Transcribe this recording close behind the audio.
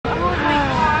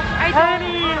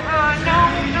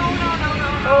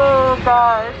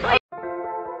gosh.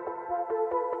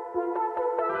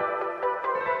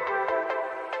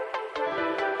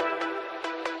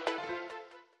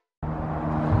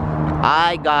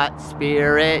 I got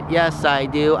spirit. Yes, I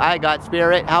do. I got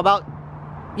spirit. How about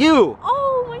you?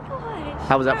 Oh my gosh.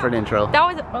 How was that for an intro? That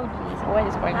was, oh geez, what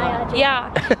is going on?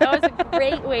 Yeah, that was a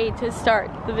great way to start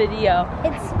the video.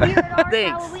 It's Spirit or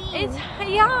Thanks.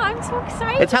 Halloween. Yeah, I'm so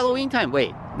excited. It's Halloween time.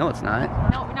 Wait, no, it's not.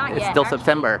 No, not yet. It's still actually.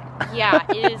 September. Yeah,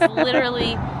 it is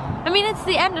literally. I mean, it's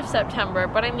the end of September,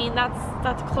 but I mean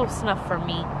that's close enough for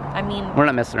me. I mean, We're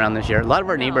not messing around this year. A lot of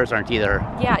our neighbors aren't either.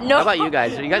 yeah, no. How about you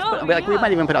guys? You guys, No, we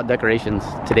might even put out decorations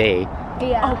today.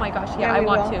 Yeah. Oh my gosh, yeah, Yeah, I we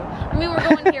want will. to. I mean, we're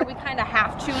going here. We kind of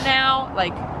have to now.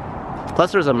 Like,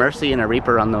 Plus, there's a Mercy and a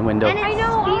Reaper on the window. And I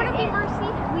know, I want to be Mercy.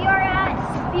 We are at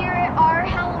Spirit or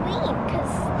Halloween,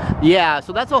 because Yeah,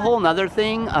 so that's a whole nother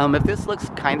thing. If this looks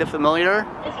kind of familiar,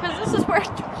 it's because this is where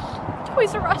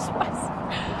Toys R Us was.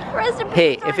 rest in peace,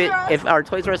 hey, Toys R Us. if our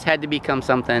Toys R Us had to become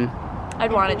something,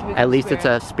 I'd want it to be. at least it's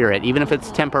a spirit. Even if it's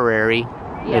temporary,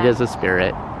 it is a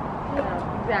spirit.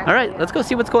 Exactly. All right, let's go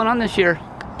see what's going on this year.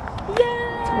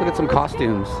 Yeah. Look at some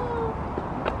costumes.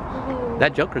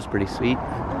 That Joker's pretty sweet.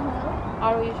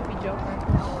 Otto, you should be Joker.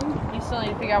 You still need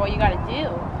to figure out what you gotta do.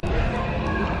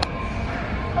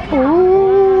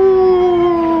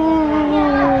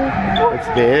 Ooh, it's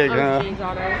big, Oh huh? jeez,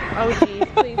 Otto. Oh jeez,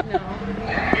 please no.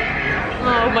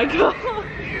 Oh my god.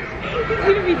 He's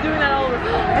gonna be doing that all over. I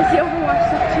see Overwatch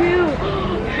stuff too.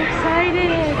 So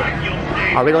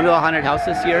excited. Are we going to a haunted house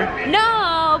this year?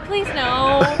 No, please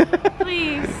no.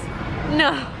 Please.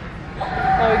 No.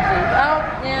 Oh jeez. Oh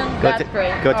man, Go that's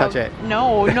great. go touch it.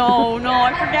 No, no, no.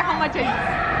 I forget how much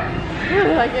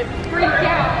I get freaked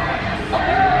out.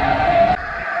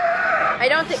 I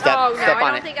don't think. Step- oh no, step I on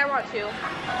don't it. think I want to.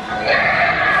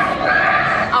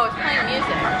 Oh, it's playing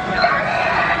music.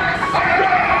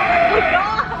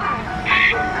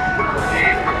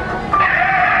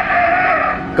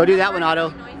 Go do that one, Otto.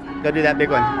 Go do that big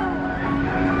one.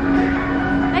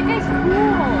 That guy's cool.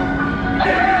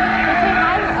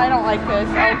 I don't like this.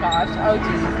 Oh gosh. Oh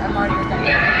geez. I'm already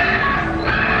excited.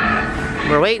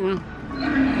 We're waiting.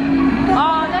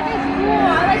 Oh, that guy's cool.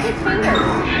 I like his fingers.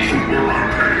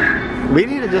 We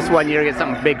need to just one year get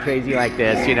something big crazy like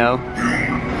this, you know?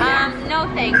 No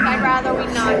thanks. I'd rather we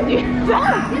not do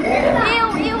that.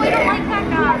 Ew, ew, I don't like that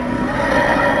guy.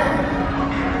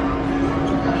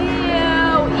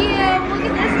 Ew, ew, look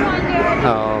at this one, dude.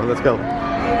 Oh, let's go. Ew,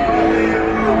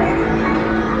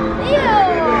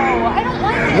 I don't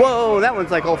like it. Whoa, that one's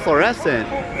like all fluorescent.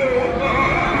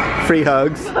 Free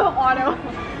hugs. Otto.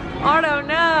 Otto,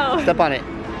 no. Step on it.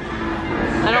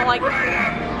 I don't like it.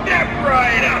 Step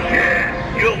right up here.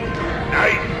 You'll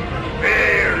nice,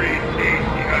 very tasty.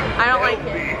 I don't like it.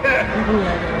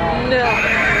 No.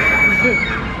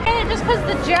 Hey, just because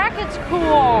the jacket's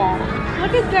cool.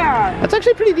 Look at that. That's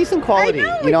actually pretty decent quality. I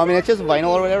know, You know, I mean, it's just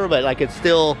vinyl or whatever, but like it's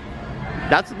still,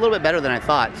 that's a little bit better than I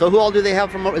thought. So who all do they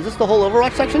have from, is this the whole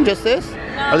Overwatch section, just this?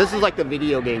 No. Or this is like the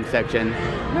video game section?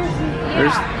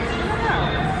 There's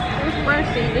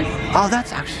Mercy. This. Oh,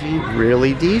 that's actually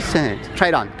really decent. Try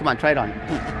it on. Come on, try it on.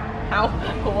 Ow.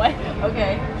 What?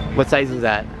 Okay. What size is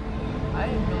that? I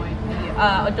have no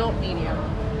idea. Adult medium.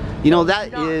 You know,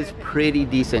 that is pretty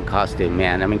decent costume,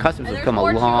 man. I mean, costumes And have there's come a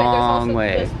more to it. There's long also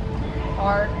way. this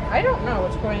art. I don't know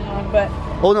what's going on, but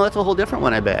Oh no, that's a whole different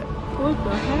one, I bet. what the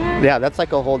heck? Yeah, that's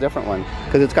like a whole different one.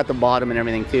 Because it's got the bottom and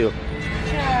everything too.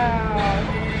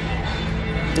 Child.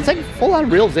 It's like full on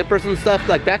real zippers and stuff.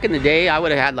 Like back in the day, I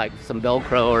would have had like some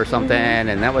Velcro or something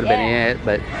and that would have been it.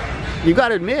 But you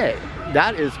gotta admit,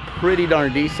 that is pretty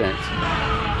darn decent.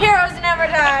 Heroes never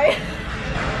die.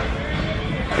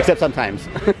 Except sometimes.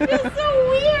 It's so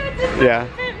weird. This Yeah.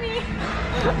 doesn't fit me.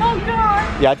 Oh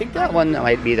god. Yeah, I think that one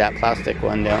might be that plastic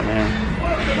one down there.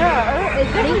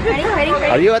 Yeah. Ready?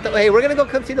 Are you at the, hey, we're gonna go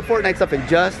come see the Fortnite stuff in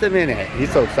just a minute.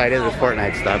 He's so excited, this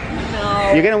Fortnite stuff.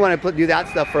 No. You're gonna wanna do that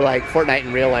stuff for like Fortnite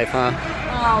in real life, huh?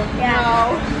 Oh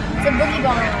Yeah. It's a boogie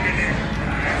bomb.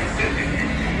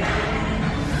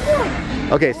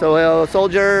 Okay, so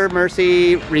Soldier,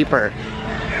 Mercy, Reaper.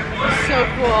 So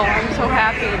cool. I'm so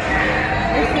happy.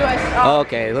 Let's do it. Oh,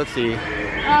 Okay, let's see.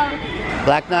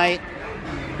 Black Knight.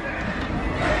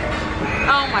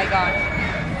 oh my gosh.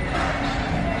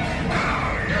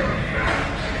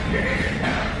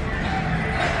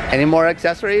 Any more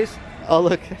accessories? Oh,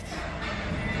 look.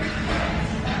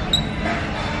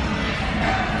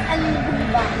 And the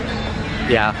boogie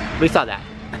bomb. Yeah, we saw that.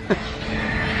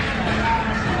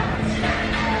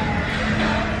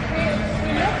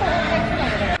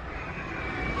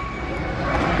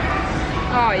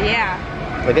 Oh yeah.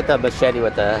 Look at the machete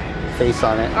with the face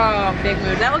on it. Oh, big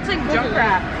mood. That looks like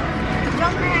Junkrat.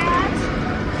 Junkrat.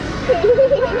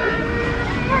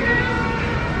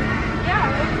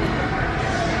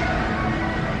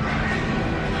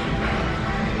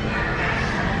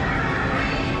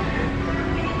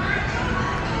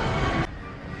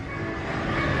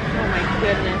 Oh my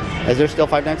goodness. Is there still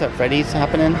Five Nights at Freddy's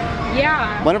happening?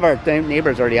 Yeah. One of our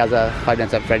neighbors already has a Five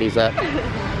Nights at Freddy's up.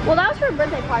 Well, that was for a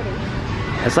birthday party.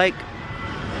 It's like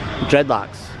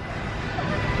dreadlocks.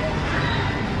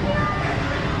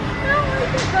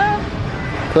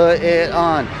 Put it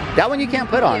on. That one you can't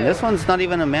put on. This one's not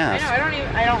even a I mask. know,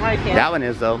 I don't like it. That one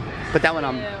is though. Put that one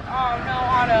on. Oh, no,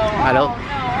 Otto. Otto. Oh,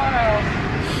 no, Otto.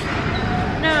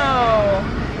 No.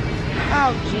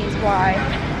 Oh, jeez, why?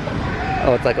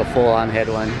 Oh, it's like a full-on head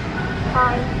one.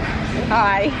 Hi.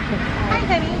 Hi. Hi,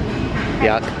 honey.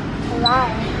 Yuck. Hello.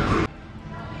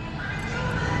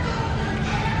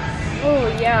 Oh,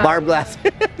 yeah. Bar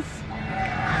glasses.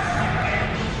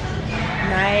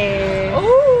 Nice.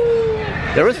 Ooh.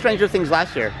 There was Stranger Things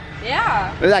last year.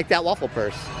 Yeah. Like that waffle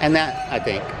purse. And that, I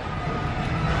think.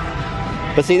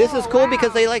 But see, this is cool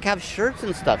because they like have shirts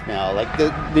and stuff now. Like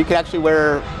you can actually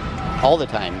wear all the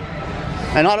time.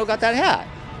 And Otto got that hat.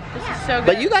 This is so good.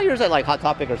 But you got yours at like Hot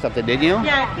Topic or something, didn't you?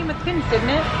 Yeah, it came with pins, didn't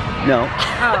it? No.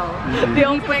 Oh. The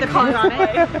ultimate color on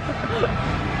it.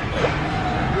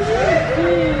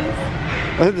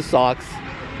 Look at the socks.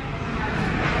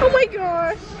 Oh my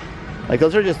gosh. Like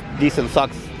those are just decent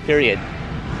socks, period.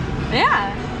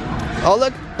 Yeah. Oh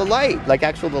look, the light. Like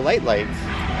actual the lights.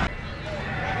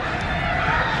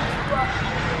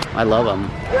 I love them.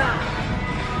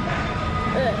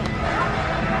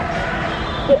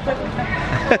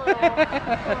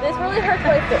 This really hurts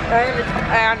my foot.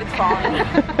 And it's falling.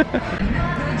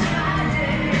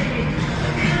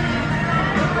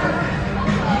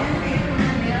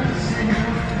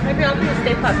 Maybe I'll do a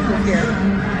Stay Puft this year.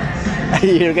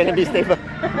 You're gonna be stable.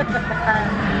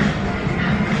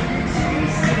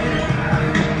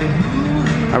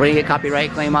 Are we gonna get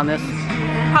copyright claim on this?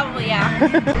 Probably, yeah. Oh,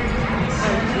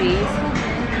 jeez.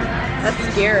 That's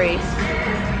scary.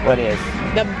 What is?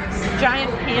 The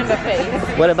giant panda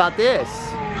face. What about this?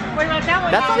 What about that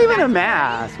one? That's not even a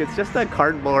mask. It's just a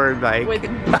cardboard like. With...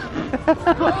 Wait.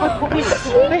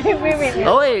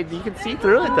 Oh wait, you can see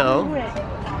through it though.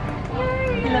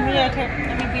 Let me a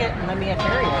terrier.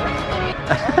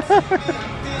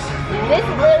 This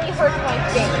really hurts my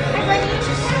face.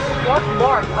 What's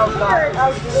bark? Oh god.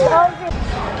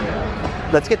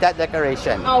 Let's get that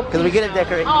decoration. Oh, because we get a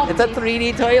decoration. Oh, it's a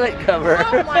 3D toilet cover.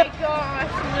 Oh my gosh,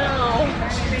 no.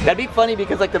 That'd be funny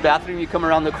because like the bathroom, you come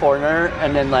around the corner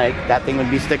and then like that thing would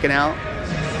be sticking out.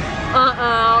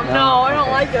 No, I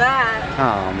don't like that.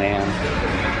 Oh man.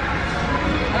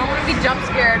 I don't want to be jump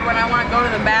scared when I want to go to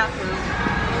the bathroom.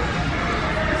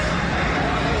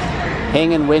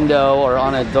 Hanging window or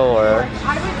on a door.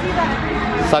 I would see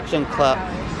that. Suction cup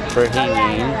for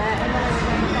hanging.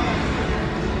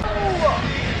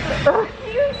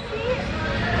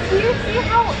 Do you see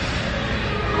how?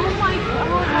 Oh my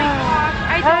gosh.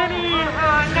 I don't.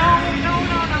 No.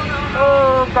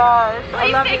 Oh gosh. I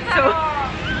love it so.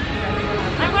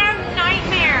 I'm gonna have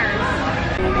nightmares.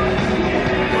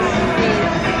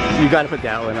 You gotta put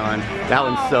that one on. That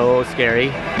one's so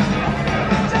scary.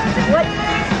 What?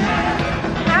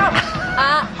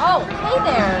 Oh, hey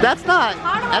there. That's not.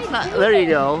 How do That's I not. do There you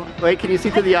this? go. Wait, can you see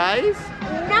through the eyes?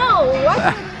 No. What? I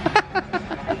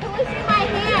can only see my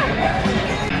hand.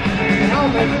 Oh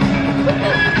my.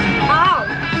 Ow.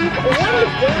 What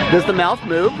is this? Does the mouth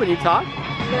move when you talk?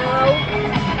 No.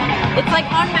 It's like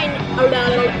on my.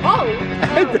 Oh.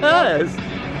 It does.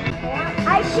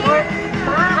 I can't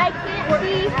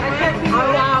see.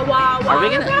 Are we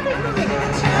gonna?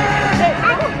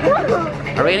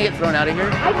 Are we gonna get thrown out of here?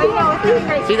 I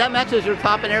can't see. See, that matches your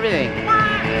top and everything.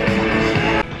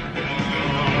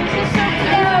 This is so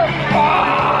cute.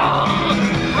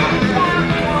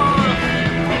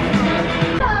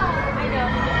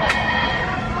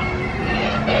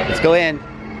 Let's go in.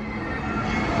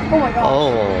 Oh my god.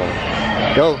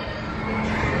 Oh, go.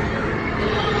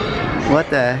 What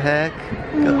the heck?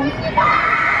 Go.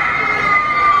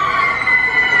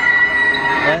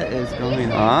 What is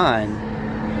going on?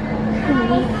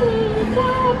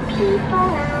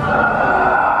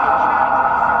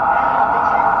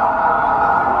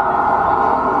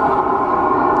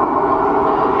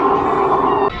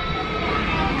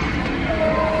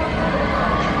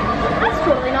 That's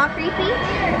totally not creepy.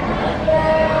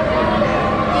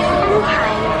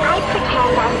 Sometimes I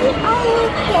pretend I'm the only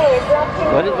kid left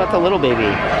What about the little baby?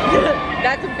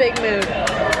 That's a big mood.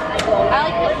 I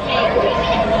like the snake.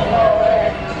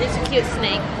 This is cute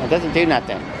snake. It doesn't do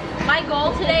nothing. My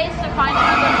goal today is to find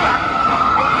another practice.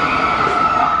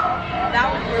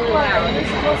 That was really loud.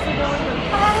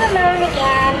 I'm alone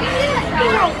again.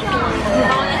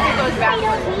 Unless it goes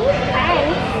backwards.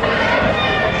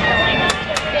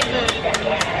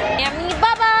 Yummy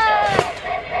Bubba!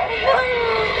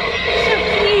 So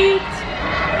cute.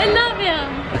 I love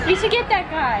him. We should get that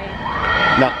guy.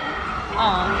 No.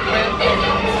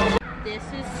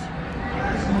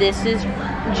 This is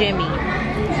Jimmy.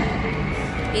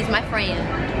 He's my friend.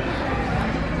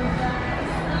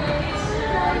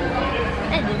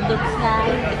 And it looks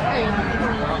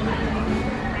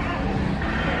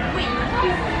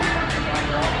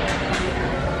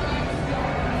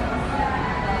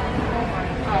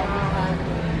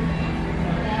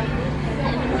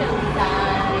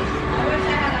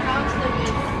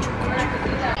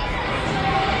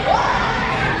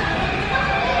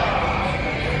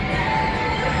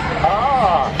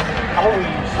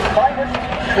Halloween's finest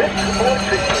trick or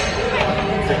treat.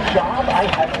 The job I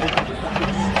have to do is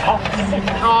tough.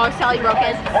 Oh, Sally broke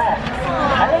his.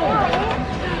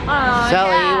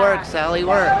 Sally, work, Sally,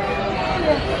 work.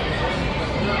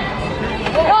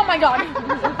 Oh my god.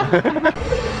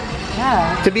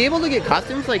 To be able to get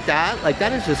costumes like that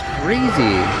is just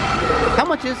crazy. How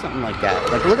much is something like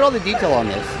that? Like, look at all the detail on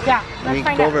this. Yeah, Let me let's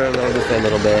find go out. over this a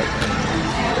little bit.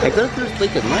 Like, look, there's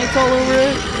blinking lights all over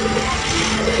it.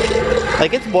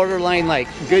 Like, it's borderline, like,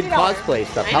 good cosplay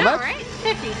stuff. How I know, much? right?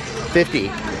 50. 50.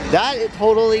 That, it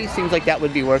totally seems like that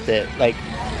would be worth it. Like,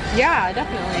 Yeah,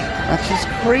 definitely. that's just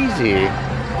crazy.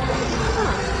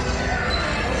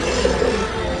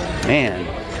 Man.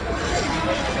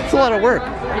 It's a lot of work.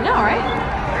 I know, right?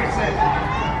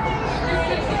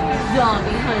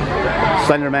 Zombie hunter.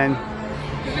 Slenderman.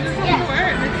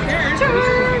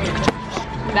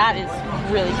 That is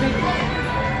really creepy.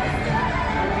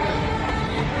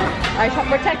 I shall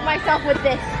protect myself with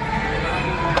this.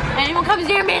 Anyone comes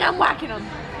near me and I'm whacking them.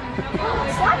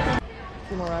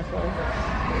 Two more wrestlers.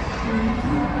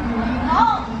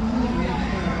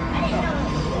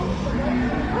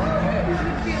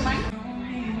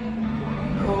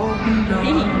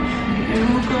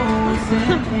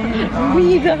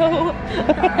 Me though.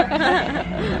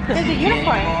 There's a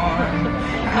unicorn.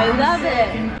 I love it.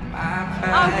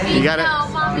 Oh, geez, You gotta, no,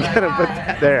 Mom, you gotta put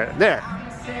that there. There.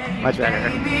 Much better.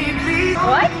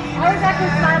 What? I was actually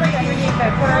smiling underneath my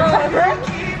purse.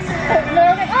 They're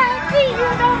like, oh, gee, you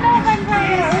don't know if I'm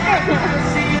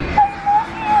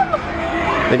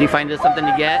playing. Did you find us something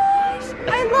to get?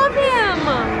 I love him.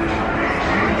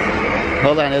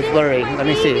 Hold on, it's blurry. Let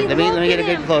me see. Let me get a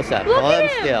good close up. Look Hold at on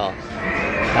him. still.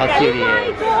 How cute he Oh my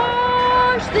is.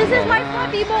 gosh, this is my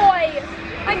puppy boy.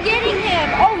 I'm getting him.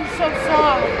 Oh, he's so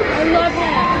soft. I love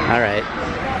him. All right.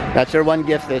 That's your one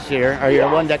gift this year, or your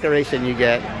one decoration you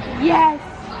get. Yes.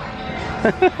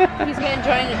 He's gonna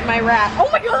join my rat. Oh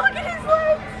my god, look at his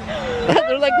legs.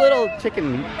 They're like little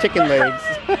chicken legs.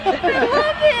 I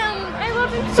love him. I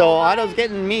love him So Otto's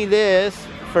getting me this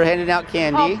for handing out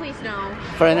candy. Oh, please no.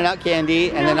 For handing out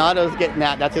candy, and then Otto's getting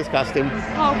that. That's his costume.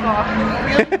 Oh god.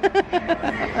 Really?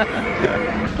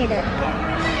 Get it.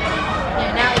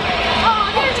 Yeah, now oh,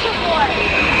 there's the boy.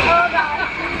 Oh god.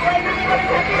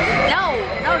 No,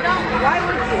 no, don't. Why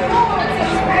would you?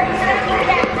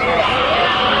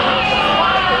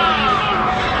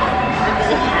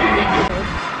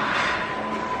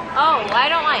 Oh, I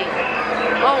don't like.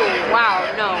 Oh, wow,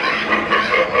 no.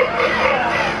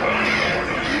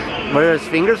 Where his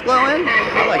fingers glowing?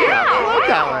 I like that. I like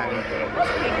that one.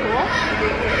 That's pretty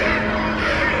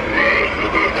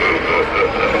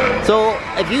cool. So,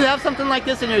 if you have something like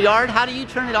this in your yard, how do you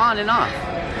turn it on and off?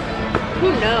 Who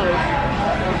knows?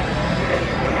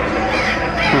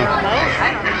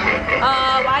 I don't know.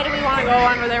 Why do we want to go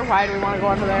under there? Why do we want to go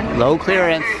under there? Low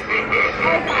clearance.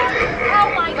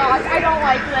 Oh my gosh, I don't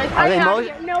like this. Are they I'm out mo-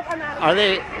 here. Nope, I'm out of Are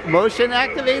they motion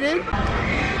activated?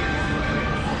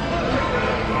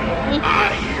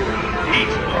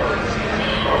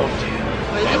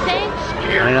 What did you say? I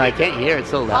don't know, I can't hear. It's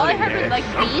so All loud I in heard here. was like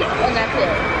beef, and that's it.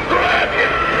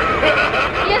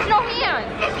 He has no hands.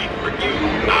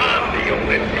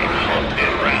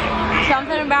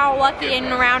 Something about lucky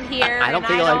in around here. I don't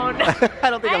and think I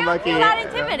don't think I'm lucky. feel that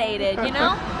intimidated, you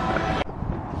know?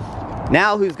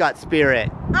 Now who's got spirit?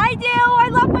 I do. I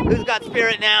love my Who's got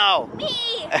spirit now? me.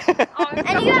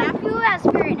 And you have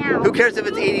spirit now. Who cares if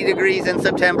it's 80 degrees in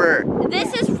September?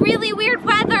 This is really weird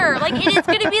weather. Like it is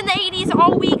going to be in the 80s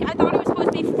all week. I thought it was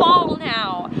supposed to be me fall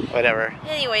now. Whatever.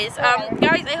 Anyways,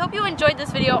 guys, I hope you enjoyed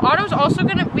this video. Otto's also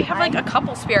we have like a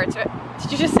couple spirits.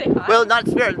 Did you just say hi? Well, not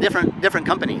spirit, different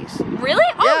companies. Really?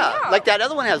 Oh, Yeah, like that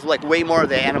other one has like way more of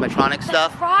the animatronic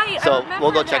stuff. Right, I So remember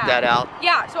we'll go check that out.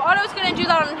 Yeah, so Otto's gonna do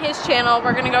that on his channel.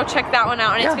 We're gonna go check that one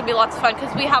out, and it's Yeah. gonna be lots of fun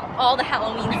because we have all the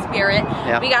Halloween spirit.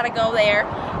 Yeah. We gotta go there.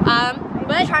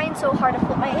 I'm trying so hard to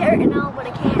flip my hair now, but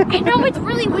I can't. I know it's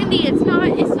really windy. It's not.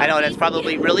 I know, and it's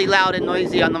probably really loud and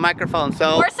noisy on the microphone.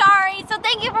 So We're sorry. So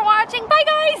thank you for watching. Bye,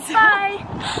 guys.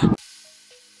 Bye.